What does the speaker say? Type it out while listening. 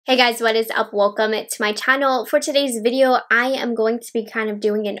Hey guys, what is up? Welcome to my channel. For today's video, I am going to be kind of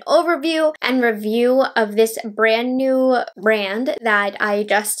doing an overview and review of this brand new brand that I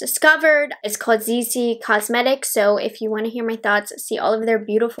just discovered. It's called Zeesea Cosmetics, so if you want to hear my thoughts, see all of their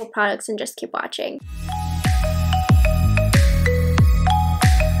beautiful products and just keep watching.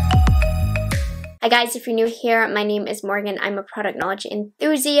 Hi guys, if you're new here, my name is Morgan. I'm a product knowledge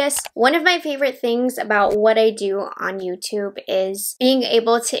enthusiast. One of my favorite things about what I do on YouTube is being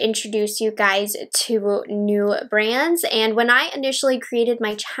able to introduce you guys to new brands. And when I initially created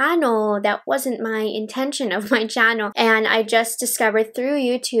my channel, that wasn't my intention of my channel. And I just discovered through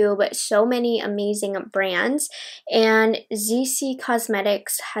YouTube so many amazing brands. And Zeesea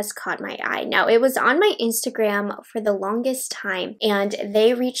Cosmetics has caught my eye. Now, it was on my Instagram for the longest time. And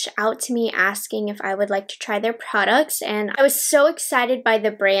they reached out to me asking if I would like to try their products, and I was so excited by the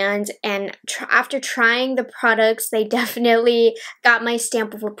brand, and after trying the products, they definitely got my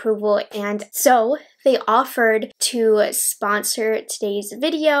stamp of approval, and so they offered to sponsor today's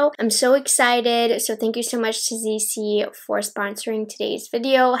video. I'm so excited, so thank you so much to Zeesea for sponsoring today's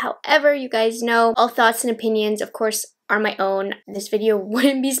video. However, you guys know, all thoughts and opinions, of course, are my own. This video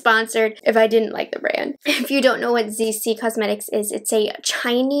wouldn't be sponsored if I didn't like the brand. If you don't know what Zeesea Cosmetics is, it's a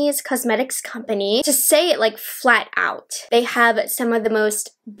Chinese cosmetics company. To say it like flat out, they have some of the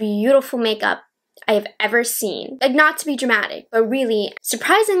most beautiful makeup I have ever seen. Like, not to be dramatic, but really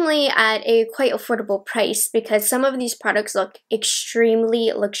surprisingly at a quite affordable price, because some of these products look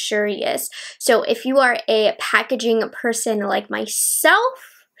extremely luxurious. So if you are a packaging person like myself,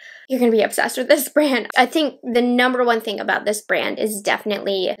 you're gonna be obsessed with this brand. I think the number one thing about this brand is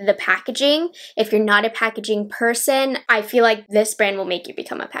definitely the packaging. If you're not a packaging person, I feel like this brand will make you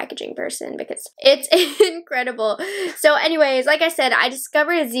become a packaging person because it's incredible. So anyways, like I said, I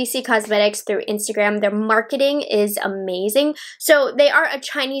discovered Zeesea Cosmetics through Instagram. Their marketing is amazing. So they are a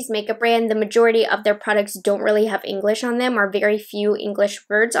Chinese makeup brand. The majority of their products don't really have English on them, or very few English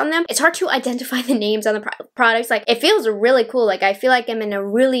words on them. It's hard to identify the names on the products. Like, it feels really cool. Like, I feel like I'm in a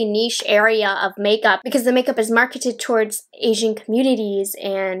really niche area of makeup because the makeup is marketed towards Asian communities,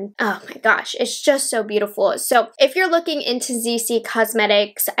 and oh my gosh, it's just so beautiful. So if you're looking into Zeesea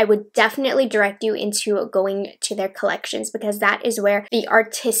Cosmetics, I would definitely direct you into going to their collections, because that is where the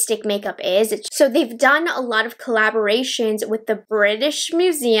artistic makeup is. So they've done a lot of collaborations with the British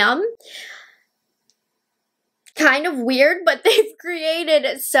Museum. Kind of weird, but they've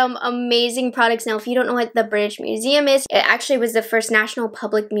created some amazing products. Now, if you don't know what the British Museum is, it actually was the first national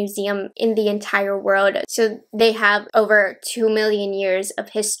public museum in the entire world. So they have over 2 million years of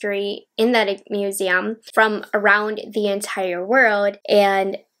history in that museum from around the entire world.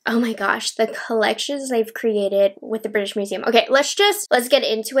 And oh my gosh, the collections they've created with the British Museum. Okay, let's get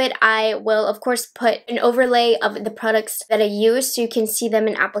into it. I will, of course, put an overlay of the products that I use so you can see them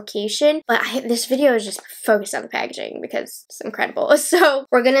in application. But this video is just focused on the packaging because it's incredible. So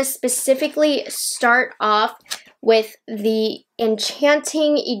we're going to specifically start off with the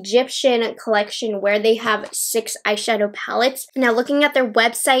Enchanting Egyptian collection, where they have 6 eyeshadow palettes. Now, looking at their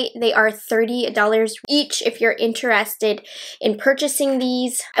website, they are $30 each if you're interested in purchasing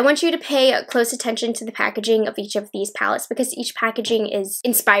these. I want you to pay close attention to the packaging of each of these palettes, because each packaging is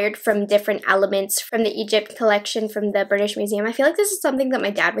inspired from different elements from the Egypt collection from the British Museum. I feel like this is something that my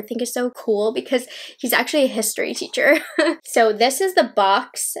dad would think is so cool because he's actually a history teacher. So this is the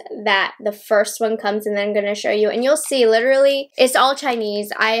box that the first one comes in, and I'm going to show you, and you'll see literally it's all Chinese.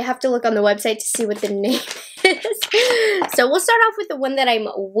 I have to look on the website to see what the name is. So we'll start off with the one that I'm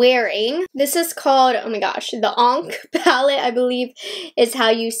wearing. This is called, oh my gosh, the Ankh palette, I believe is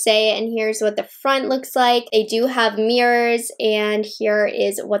how you say it. And here's what the front looks like. They do have mirrors, and here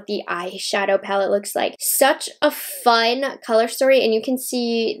is what the eyeshadow palette looks like. Such a fun color story, and you can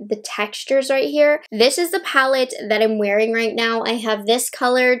see the textures right here. This is the palette that I'm wearing right now. I have this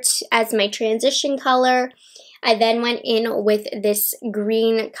color as my transition color. I then went in with this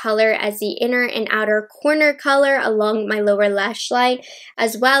green color as the inner and outer corner color along my lower lash line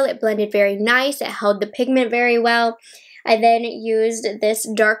as well. It blended very nice. It held the pigment very well. I then used this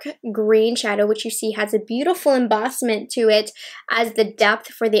dark green shadow, which you see has a beautiful embossment to it, as the depth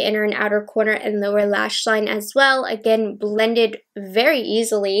for the inner and outer corner and lower lash line as well. Again, blended very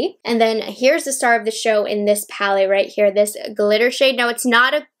easily. And then here's the star of the show in this palette right here, this glitter shade. Now, it's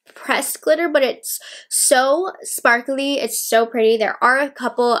not a pressed glitter, but it's so sparkly. It's so pretty. There are a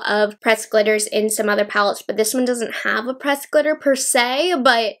couple of pressed glitters in some other palettes, but this one doesn't have a pressed glitter per se,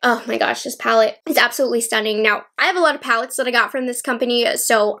 but oh my gosh, this palette is absolutely stunning. Now, I have a lot of palettes that I got from this company,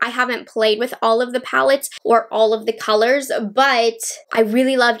 so I haven't played with all of the palettes or all of the colors, but I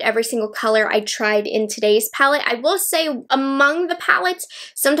really loved every single color I tried in today's palette. I will say among the palettes,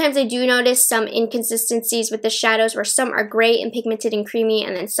 sometimes I do notice some inconsistencies with the shadows where some are great and pigmented and creamy,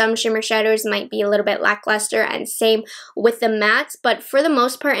 and then some shimmer shadows might be a little bit lackluster, and same with the mattes, but for the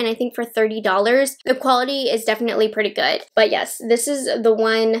most part, and I think for $30, the quality is definitely pretty good. But yes, this is the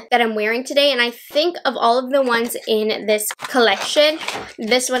one that I'm wearing today, and I think of all of the ones in this collection,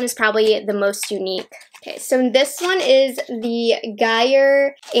 this one is probably the most unique. Okay, so this one is the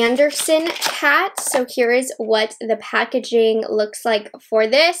Geyer Anderson cat. So here is what the packaging looks like for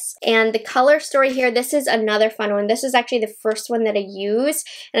this. And the color story here, this is another fun one. This is actually the first one that I used,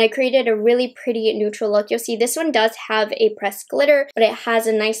 and I created a really pretty neutral look. You'll see this one does have a pressed glitter, but it has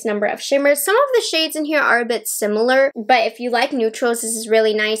a nice number of shimmers. Some of the shades in here are a bit similar, but if you like neutrals, this is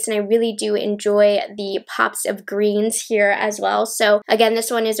really nice, and I really do enjoy the pops of greens here as well. So again,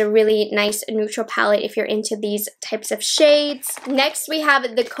 this one is a really nice neutral palette if you're into these types of shades. Next, we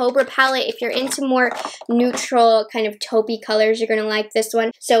have the Cobra palette. If you're into more neutral kind of taupey colors, you're going to like this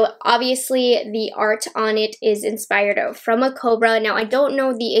one. So obviously the art on it is inspired from a cobra. Now, I don't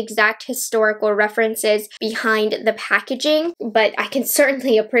know the exact historical references behind the packaging, but I can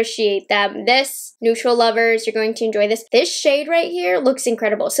certainly appreciate them. This, neutral lovers, you're going to enjoy this. This shade right here looks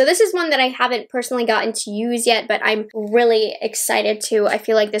incredible. So this is one that I haven't personally gotten to use yet, but I'm really excited to. I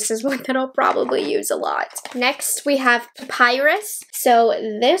feel like this is one that I'll probably use a lot. Next, we have Papyrus. So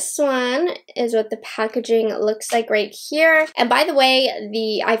this one is what the packaging looks like right here. And by the way,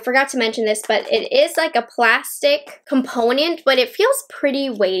 I forgot to mention this, but it is like a plastic component, but it feels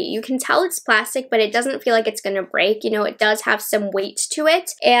pretty weighty. You can tell it's plastic, but it doesn't feel like it's gonna break. You know, it does have some weight to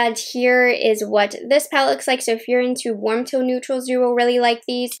it. And here is what this palette looks like. So if you're into warm tone neutrals, you will really like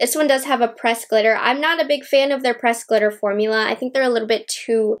these. This one does have a pressed glitter. I'm not a big fan of their pressed glitter formula. I think they're a little bit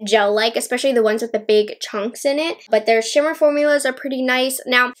too gel-like, especially the ones with the big chunks in it. But their shimmer formulas are pretty nice.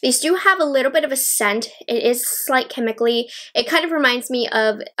 Now, these do have a little bit of a scent. It is slight chemically. It kind of reminds me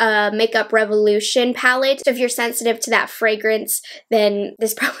of a Makeup Revolution palette. So if you're sensitive to that fragrance, then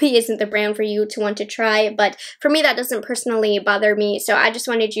this probably isn't the brand for you to want to try. But for me, that doesn't personally bother me. So I just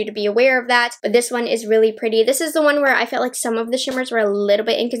wanted you to be aware of that. But this one is really pretty. This is the one where I felt like some of the shimmers were a little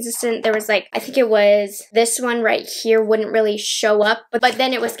bit inconsistent. There was like, I think it was this one right here wouldn't really show up. But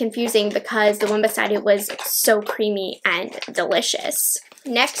then it was confusing because the one beside it was so creamy and delicious.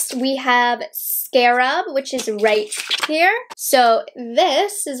 Next, we have Scarab, which is right here. So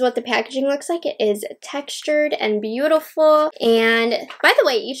this is what the packaging looks like. It is textured and beautiful. And by the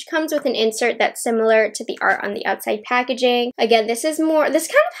way, each comes with an insert that's similar to the art on the outside packaging. Again, this kind of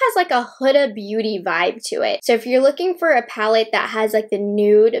has like a Huda Beauty vibe to it. So if you're looking for a palette that has like the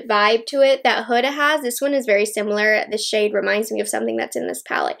nude vibe to it that Huda has, this one is very similar. The shade reminds me of something that's in this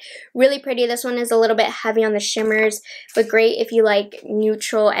palette. Really pretty. This one is a little bit heavy on the shimmers, but great if you like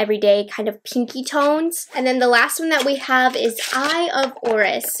neutral, everyday kind of pinky tones. And then the last one that we have is Eye of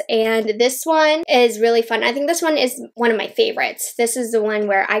Horus, and this one is really fun. I think this one is one of my favorites. This is the one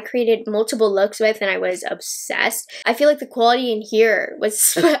where I created multiple looks with and I was obsessed. I feel like the quality in here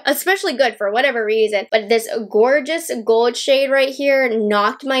was especially good for whatever reason, but this gorgeous gold shade right here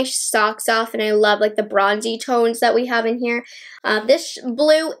knocked my socks off, and I love like the bronzy tones that we have in here. This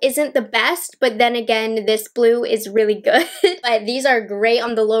blue isn't the best, but then again, this blue is really good. But these are great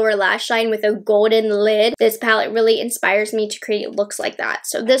on the lower lash line with a golden lid. This palette really inspires me to create looks like that.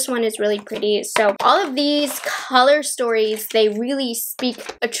 So this one is really pretty. So all of these color stories, they really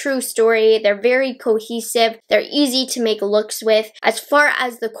speak a true story. They're very cohesive. They're easy to make looks with. As far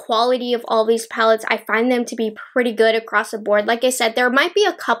as the quality of all these palettes, I find them to be pretty good across the board. Like I said, there might be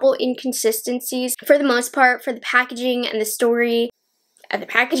a couple inconsistencies. For the most part, for the packaging and the story, and the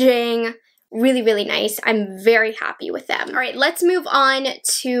packaging, really, really nice. I'm very happy with them. All right, let's move on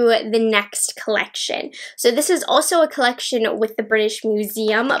to the next collection. So this is also a collection with the British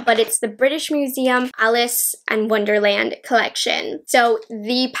Museum, but it's the British Museum Alice in Wonderland collection. So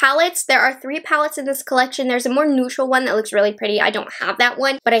the palettes, there are 3 palettes in this collection. There's a more neutral one that looks really pretty. I don't have that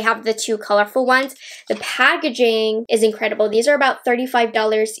one, but I have the 2 colorful ones. The packaging is incredible. These are about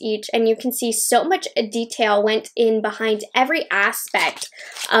 $35 each, and you can see so much detail went in behind every aspect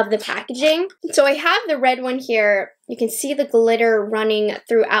of the packaging. So I have the red one here. You can see the glitter running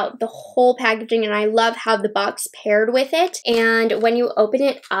throughout the whole packaging, and I love how the box paired with it. And when you open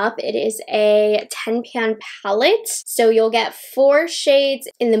it up, it is a 10-pan palette. So you'll get 4 shades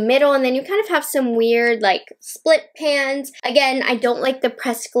in the middle, and then you kind of have some weird like split pans. Again, I don't like the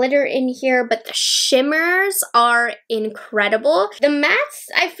pressed glitter in here, but the shimmers are incredible. The mattes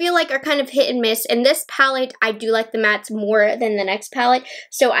I feel like are kind of hit and miss. In this palette, I do like the mattes more than the next palette.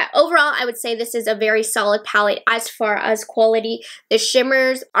 So overall, I would say this is a very solid palette as far as quality. The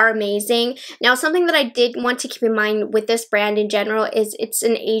shimmers are amazing. Now, something that I did want to keep in mind with this brand in general is it's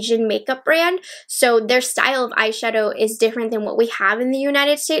an Asian makeup brand. So their style of eyeshadow is different than what we have in the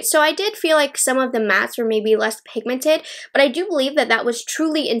United States. So I did feel like some of the mattes were maybe less pigmented, but I do believe that that was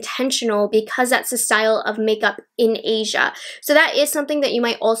truly intentional because that's the style of makeup in Asia. So that is something that you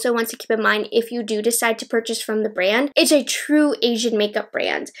might also want to keep in mind if you do decide to purchase from the brand. It's a true Asian makeup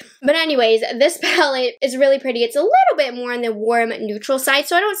brand. But anyways, this palette is really pretty. It's a little bit more on the warm neutral side,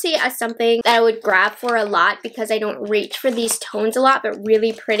 so I don't see it as something that I would grab for a lot because I don't reach for these tones a lot, but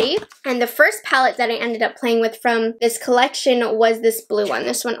really pretty. And the first palette that I ended up playing with from this collection was this blue one.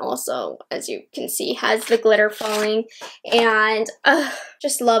 This one also, as you can see, has the glitter falling, and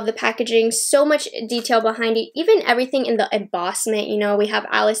just love the packaging. So much detail behind it, even everything in the embossment. You know, we have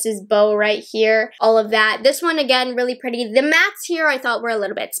Alice's bow right here, all of that. This one, again, really pretty. The mattes here I thought were a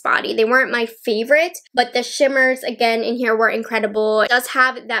little bit spotty. They weren't my favorite, but the shimmers, again, in here were incredible. It does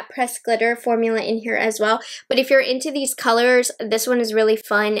have that pressed glitter formula in here as well, but if you're into these colors, this one is really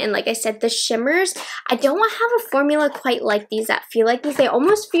fun. And like I said, the shimmers, I don't have a formula quite like these that feel like these. They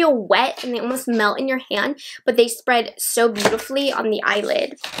almost feel wet and they almost melt in your hand, but they spread so beautifully on the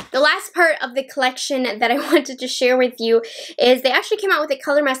eyelid. The last part of the collection that I wanted to share with you is they actually came out with a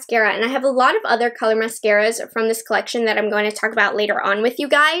color mascara, and I have a lot of other color mascaras from this collection that I'm going to talk about later on with you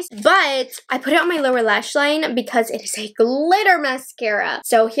guys, but I put it on my lower lash line because it is a glitter mascara.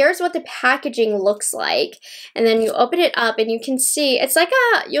 So here's what the packaging looks like, and then you open it up and you can see it's like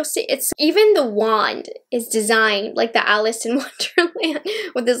you'll see it's even the wand is designed like the Alice in Wonderland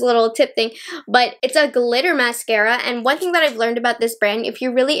with this little tip thing, but it's a glitter mascara. And one thing that I've learned about this brand, if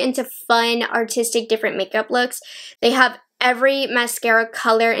you're really into fun, artistic, different makeup looks, they have every mascara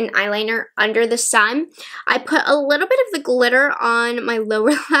color and eyeliner under the sun. I put a little bit of the glitter on my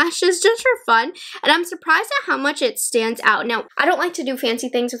lower lashes just for fun, and I'm surprised at how much it stands out. Now, I don't like to do fancy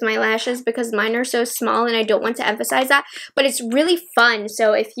things with my lashes because mine are so small and I don't want to emphasize that, but it's really fun.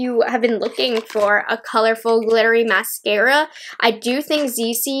 So if you have been looking for a colorful, glittery mascara, I do think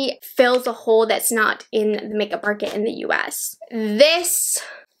Zeesea fills a hole that's not in the makeup market in the US. This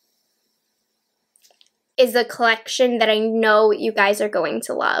is a collection that I know you guys are going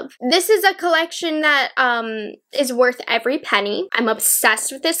to love. This is a collection that is worth every penny. I'm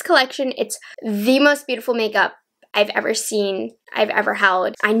obsessed with this collection. It's the most beautiful makeup I've ever seen, I've ever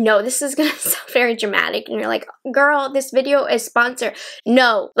held. I know this is gonna sound very dramatic and you're like, girl, this video is sponsored.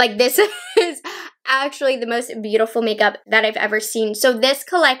 No, like this is actually the most beautiful makeup that I've ever seen. So this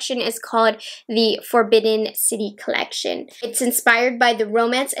collection is called the Forbidden City Collection. It's inspired by the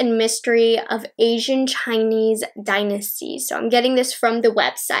romance and mystery of Asian Chinese dynasties. So I'm getting this from the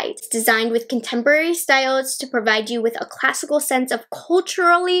website. It's designed with contemporary styles to provide you with a classical sense of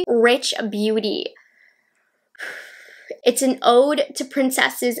culturally rich beauty. It's an ode to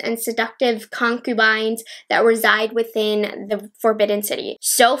princesses and seductive concubines that reside within the Forbidden City.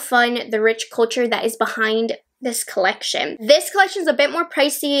 So fun, the rich culture that is behind this collection. This collection is a bit more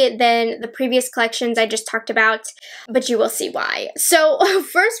pricey than the previous collections I just talked about, but you will see why. So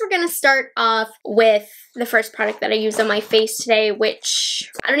first we're gonna start off with the first product that I used on my face today, which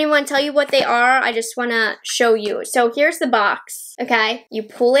I don't even want to tell you what they are. I just want to show you. So here's the box, okay? You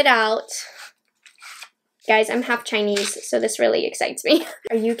pull it out. Guys, I'm half Chinese, so this really excites me.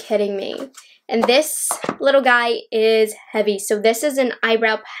 Are you kidding me? And this little guy is heavy. So this is an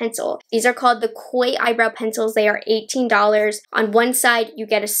eyebrow pencil. These are called the Koi eyebrow pencils. They are $18. On one side, you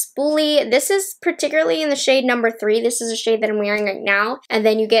get a spoolie. This is particularly in the shade number 3. This is a shade that I'm wearing right now. And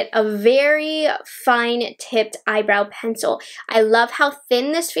then you get a very fine tipped eyebrow pencil. I love how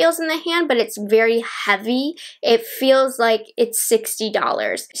thin this feels in the hand, but it's very heavy. It feels like it's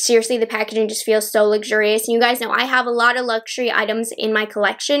 $60. Seriously, the packaging just feels so luxurious. And you guys know I have a lot of luxury items in my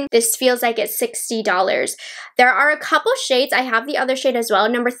collection. This feels like it's $60. There are a couple shades. I have the other shade as well.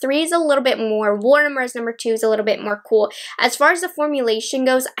 Number 3 is a little bit more warm, whereas number 2 is a little bit more cool. As far as the formulation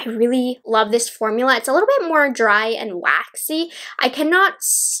goes, I really love this formula. It's a little bit more dry and waxy. I cannot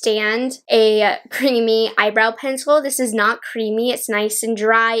stand a creamy eyebrow pencil. This is not creamy. It's nice and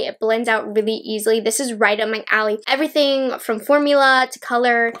dry. It blends out really easily. This is right up my alley. Everything from formula to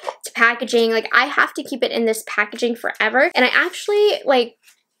color to packaging. Like, I have to keep it in this packaging forever. And I actually, like,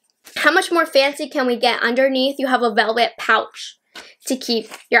 how much more fancy can we get? Underneath, you have a velvet pouch to keep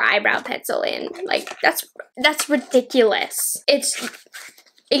your eyebrow pencil in. Like, that's ridiculous. It's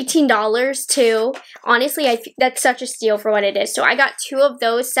 $18 too. Honestly, that's such a steal for what it is. So I got 2 of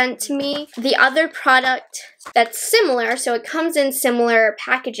those sent to me. The other product that's similar, so it comes in similar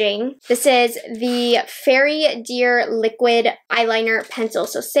packaging. This is the Fairy Dear Liquid Eyeliner Pencil.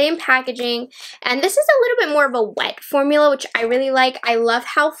 So same packaging. And this is a little bit more of a wet formula, which I really like. I love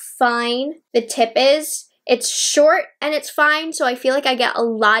how fine the tip is. It's short and it's fine, so I feel like I get a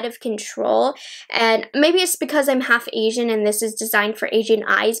lot of control. And maybe it's because I'm half Asian and this is designed for Asian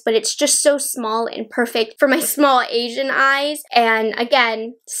eyes, but it's just so small and perfect for my small Asian eyes. And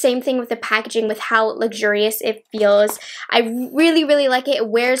again, same thing with the packaging, with how luxurious it feels. I really, really like it. It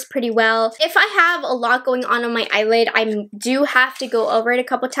wears pretty well. If I have a lot going on my eyelid, I do have to go over it a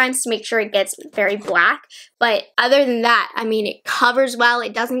couple times to make sure it gets very black. But other than that, I mean, it covers well.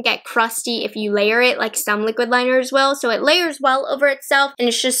 It doesn't get crusty if you layer it like some liquid liners will. So it layers well over itself and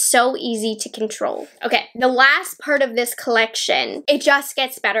it's just so easy to control. Okay, the last part of this collection, it just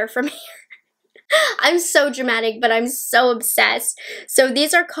gets better from here. I'm so dramatic, but I'm so obsessed. So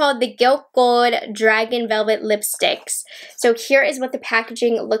these are called the Gilt Gold Dragon Velvet Lipsticks. So here is what the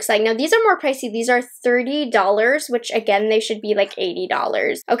packaging looks like. Now, these are more pricey. These are $30, which again, they should be like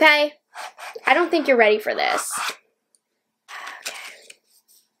 $80. Okay? I don't think you're ready for this. Okay.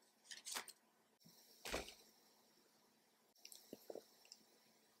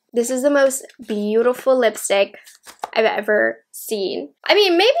 This is the most beautiful lipstick I've ever seen. I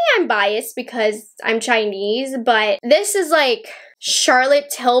mean, maybe I'm biased because I'm Chinese, but this is like Charlotte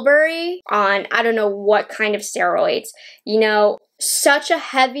Tilbury on I don't know what kind of steroids. You know, such a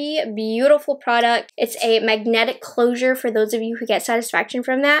heavy, beautiful product. It's a magnetic closure for those of you who get satisfaction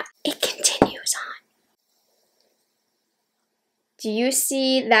from that. It continues on. Do you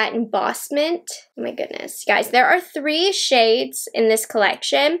see that embossment? Oh my goodness. Guys, there are 3 shades in this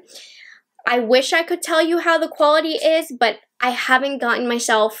collection. I wish I could tell you how the quality is, but I haven't gotten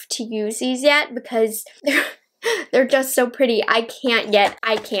myself to use these yet because they're just so pretty. I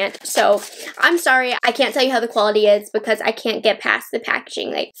can't. So I'm sorry, I can't tell you how the quality is because I can't get past the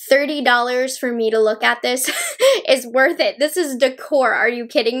packaging. Like $30 for me to look at this is worth it. This is decor. Are you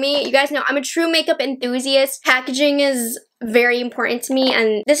kidding me? You guys know I'm a true makeup enthusiast. Packaging is very important to me,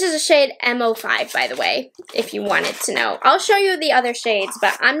 and this is a shade MO5, by the way, if you wanted to know. I'll show you the other shades,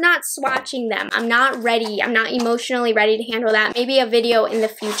 but I'm not swatching them. I'm not ready. I'm not emotionally ready to handle that. Maybe a video in the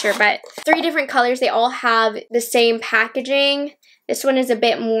future, but 3 different colors. They all have the same packaging. This one is a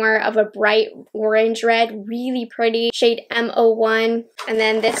bit more of a bright orange red, really pretty, shade MO1. And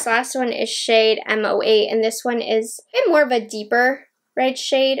then this last one is shade MO8, and this one is a bit more of a deeper red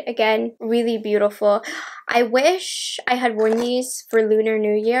shade. Again, really beautiful. I wish I had worn these for Lunar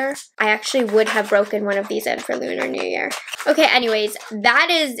New Year. I actually would have broken one of these in for Lunar New Year. Okay, anyways, that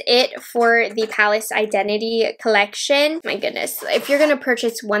is it for the Palace Identity collection. My goodness, if you're gonna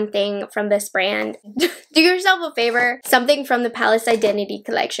purchase one thing from this brand, do yourself a favor, something from the Palace Identity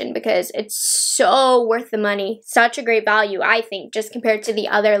collection, because it's so worth the money. Such a great value, I think, just compared to the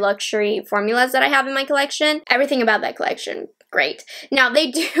other luxury formulas that I have in my collection. Everything about that collection, great. Now,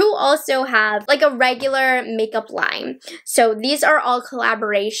 they do also have like a regular makeup line. So these are all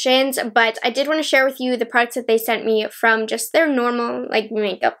collaborations, but I did want to share with you the products that they sent me from just their normal like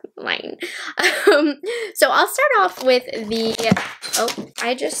makeup line. So I'll start off with the, oh,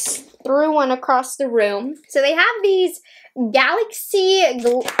 I just threw one across the room. So they have these Galaxy,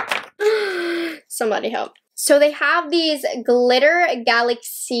 somebody help. So they have these Glitter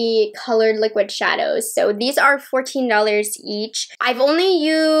Galaxy colored liquid shadows. So these are $14 each. I've only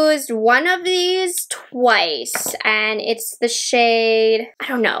used one of these twice, and it's the shade, I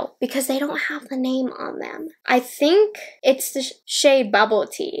don't know, because they don't have the name on them. I think it's the shade Bubble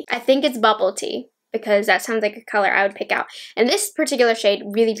Tea. I think it's Bubble Tea. because that sounds like a color I would pick out. And this particular shade,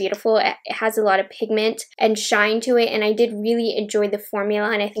 really beautiful. It has a lot of pigment and shine to it, and I did really enjoy the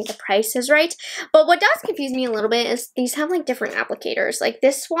formula, and I think the price is right. But what does confuse me a little bit is these have like different applicators. Like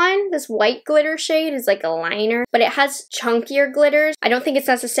this one, this white glitter shade is like a liner, but it has chunkier glitters. I don't think it's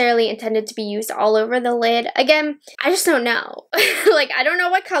necessarily intended to be used all over the lid. Again, I just don't know. Like, I don't know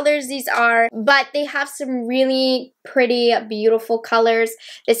what colors these are, but they have some really pretty, beautiful colors.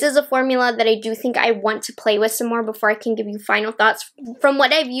 This is a formula that I do think I want to play with some more before I can give you final thoughts. From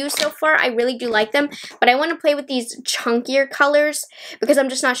what I've used so far, I really do like them, but I want to play with these chunkier colors because I'm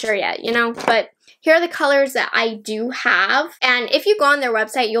just not sure yet, you know? But here are the colors that I do have, and if you go on their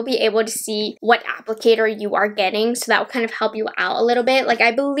website, you'll be able to see what applicator you are getting, so that will kind of help you out a little bit. Like,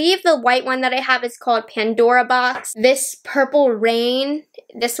 I believe the white one that I have is called Pandora Box. This Purple Rain,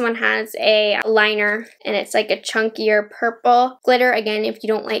 this one has a liner, and it's like a chunkier purple glitter. Again, if you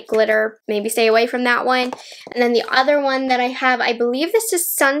don't like glitter, maybe stay away from that one. And then the other one that I have, I believe this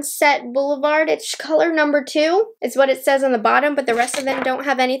is Sunset Boulevard. It's color number 2 is what it says on the bottom, but the rest of them don't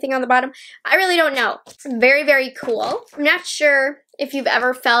have anything on the bottom. I really don't know. It's very, very cool. I'm not sure if you've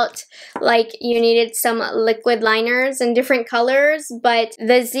ever felt like you needed some liquid liners in different colors, but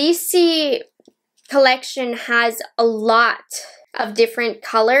the Zeesea collection has a lot of different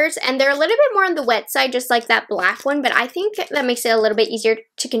colors, and they're a little bit more on the wet side, just like that black one, but I think that makes it a little bit easier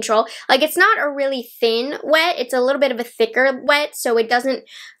to control. Like, it's not a really thin wet, it's a little bit of a thicker wet, so it doesn't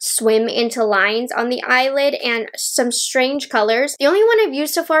swim into lines on the eyelid, and some strange colors. The only one I've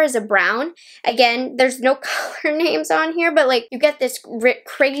used so far is a brown. Again, there's no color names on here, but like, you get this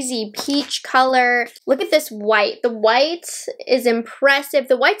crazy peach color. Look at this white. The white is impressive.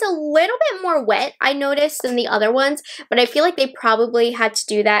 The white's a little bit more wet, I noticed, than the other ones, but I feel like they probably had to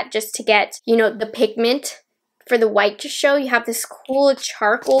do that just to get, you know, the pigment for the white to show. You have this cool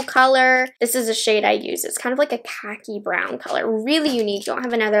charcoal color. This is a shade I use. It's kind of like a khaki brown color. Really unique. Don't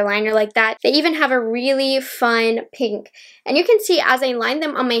have another liner like that. They even have a really fun pink. And you can see as I line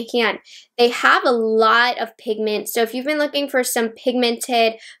them on my hand, they have a lot of pigment. So if you've been looking for some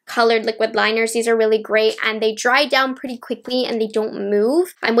pigmented colored liquid liners, these are really great, and they dry down pretty quickly and they don't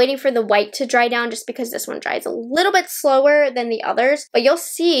move. I'm waiting for the white to dry down just because this one dries a little bit slower than the others, but you'll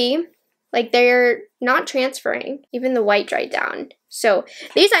see like they're not transferring. Even the white dried down. So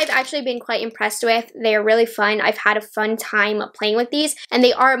these I've actually been quite impressed with. They are really fun. I've had a fun time playing with these, and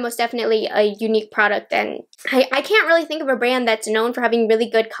they are most definitely a unique product, and I can't really think of a brand that's known for having really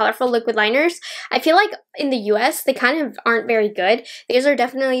good colorful liquid liners. I feel like in the US they kind of aren't very good. These are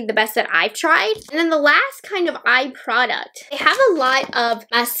definitely the best that I've tried. And then the last kind of eye product, they have a lot of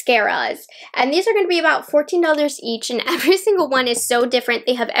mascaras, and these are going to be about $14 each, and every single one is so different.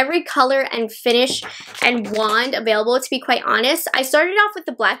 They have every color and finish and wand available, to be quite honest. I started off with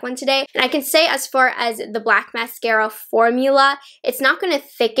the black one today, and I can say as far as the black mascara formula, it's not going to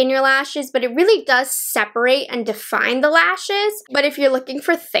thicken your lashes, but it really does separate and define the lashes. But if you're looking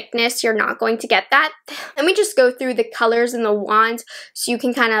for thickness, you're not going to get that. Let me just go through the colors and the wands so you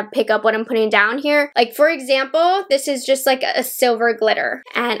can kind of pick up what I'm putting down here. Like, for example, this is just like a silver glitter,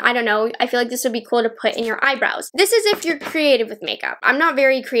 and I don't know, I feel like this would be cool to put in your eyebrows. This is if you're creative with makeup. I'm not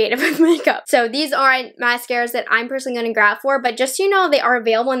very creative with makeup, so these aren't mascaras that I'm personally going to grab for, but just so you know, they are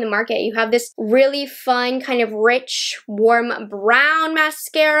available in the market. You have this really fun, kind of rich, warm brown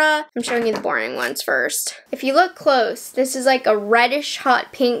mascara. I'm showing you the boring ones first. If you look close, this is like a reddish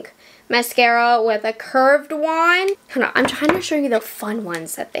hot pink mascara with a curved wand. Hold on, I'm trying to show you the fun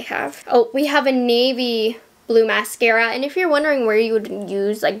ones that they have. Oh, we have a navy blue mascara, and if you're wondering where you would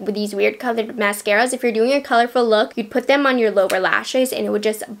use like these weird colored mascaras, if you're doing a colorful look, you'd put them on your lower lashes and it would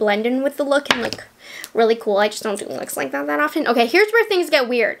just blend in with the look and look really cool. I just don't do looks like that often. Okay, here's where things get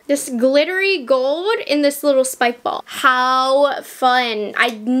weird. This glittery gold in this little spike ball. How fun.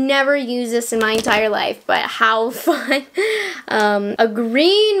 I'd never used this in my entire life, but how fun. A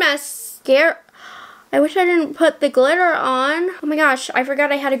green mascara. I wish I didn't put the glitter on. Oh my gosh, I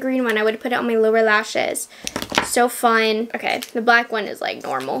forgot I had a green one. I would put it on my lower lashes. So fun. Okay, the black one is like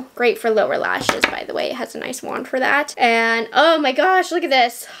normal. Great for lower lashes, by the way. It has a nice wand for that. And oh my gosh, look at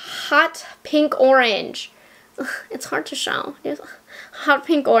this. Hot pink orange. Ugh, it's hard to show. Hot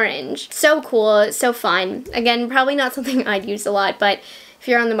pink orange. So cool, so fun. Again, probably not something I'd use a lot, but if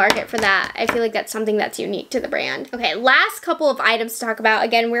you're on the market for that, I feel like that's something that's unique to the brand. Okay, last couple of items to talk about.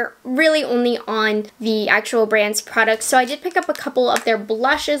 Again, we're really only on the actual brand's products, so I did pick up a couple of their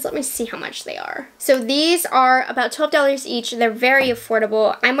blushes. Let me see how much they are. So these are about $12 each. They're very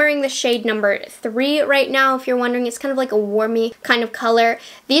affordable. I'm wearing the shade number 3 right now. If you're wondering, it's kind of like a warmy kind of color.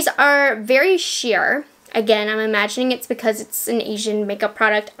 These are very sheer. Again, I'm imagining it's because it's an Asian makeup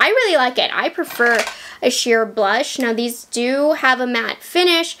product. I really like it. I prefer a sheer blush. Now these do have a matte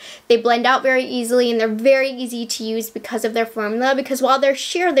finish. They blend out very easily and they're very easy to use because of their formula, because while they're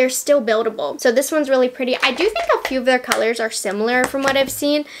sheer, they're still buildable. So this one's really pretty. I do think a few of their colors are similar from what I've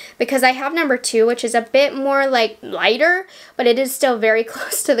seen, because I have number 2, which is a bit more like lighter, but it is still very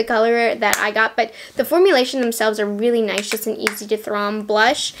close to the color that I got. But the formulation themselves are really nice, just an easy to throw on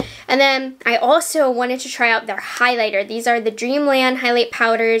blush. And then I also wanted to try out their highlighter. These are the Dreamland highlight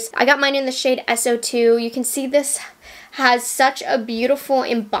powders. I got mine in the shade SO2. You can see this has such a beautiful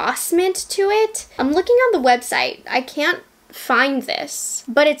embossment to it. I'm looking on the website. I can't find this,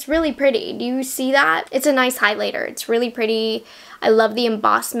 but it's really pretty. Do you see that? It's a nice highlighter. It's really pretty. I love the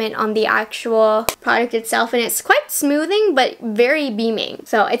embossment on the actual product itself, and it's quite smoothing but very beaming.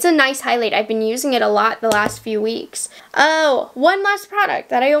 So it's a nice highlight. I've been using it a lot the last few weeks. Oh, one last product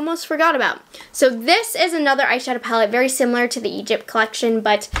that I almost forgot about. So this is another eyeshadow palette very similar to the Egypt collection,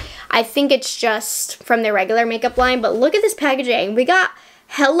 but I think it's just from their regular makeup line. But look at this packaging. We got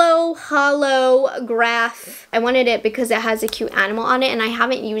Hello Holograph. I wanted it because it has a cute animal on it, and I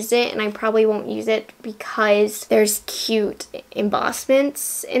haven't used it, and I probably won't use it because there's cute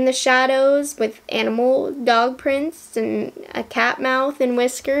embossments in the shadows with animal dog prints and a cat mouth and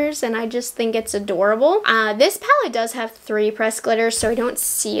whiskers, and I just think it's adorable. This palette does have 3 pressed glitters, so I don't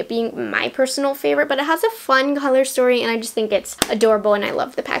see it being my personal favorite, but it has a fun color story, and I just think it's adorable, and I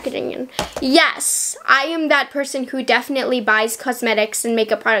love the packaging. And yes, I am that person who definitely buys cosmetics and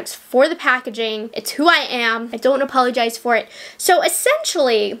makeup products for the packaging. It's who I am. I don't apologize for it. So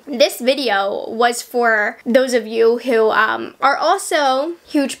essentially, this video was for those of you who are also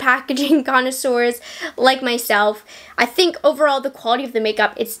huge packaging connoisseurs like myself. I think overall the quality of the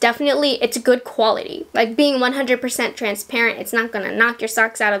makeup, it's good quality. Like being 100% transparent, it's not gonna knock your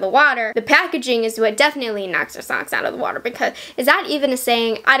socks out of the water. The packaging is what definitely knocks your socks out of the water, because is that even a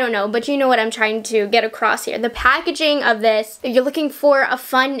saying? I don't know, but you know what I'm trying to get across here. The packaging of this, if you're looking for a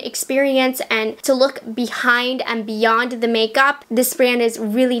fun experience and to look behind and beyond the makeup, this brand is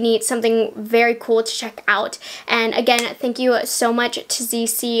really neat, something very cool to check out. And again, thank you so much to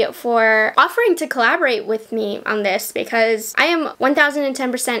Zeesea for offering to collaborate with me on this, because I am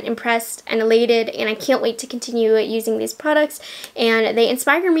 1010% impressed and elated, and I can't wait to continue using these products. And they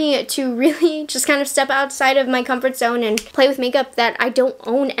inspire me to really just kind of step outside of my comfort zone and play with makeup that I don't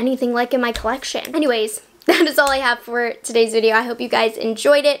own anything like in my collection. Anyways, that is all I have for today's video. I hope you guys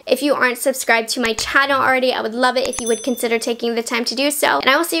enjoyed it. If you aren't subscribed to my channel already, I would love it if you would consider taking the time to do so. And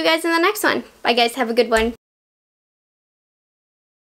I will see you guys in the next one. Bye guys, have a good one.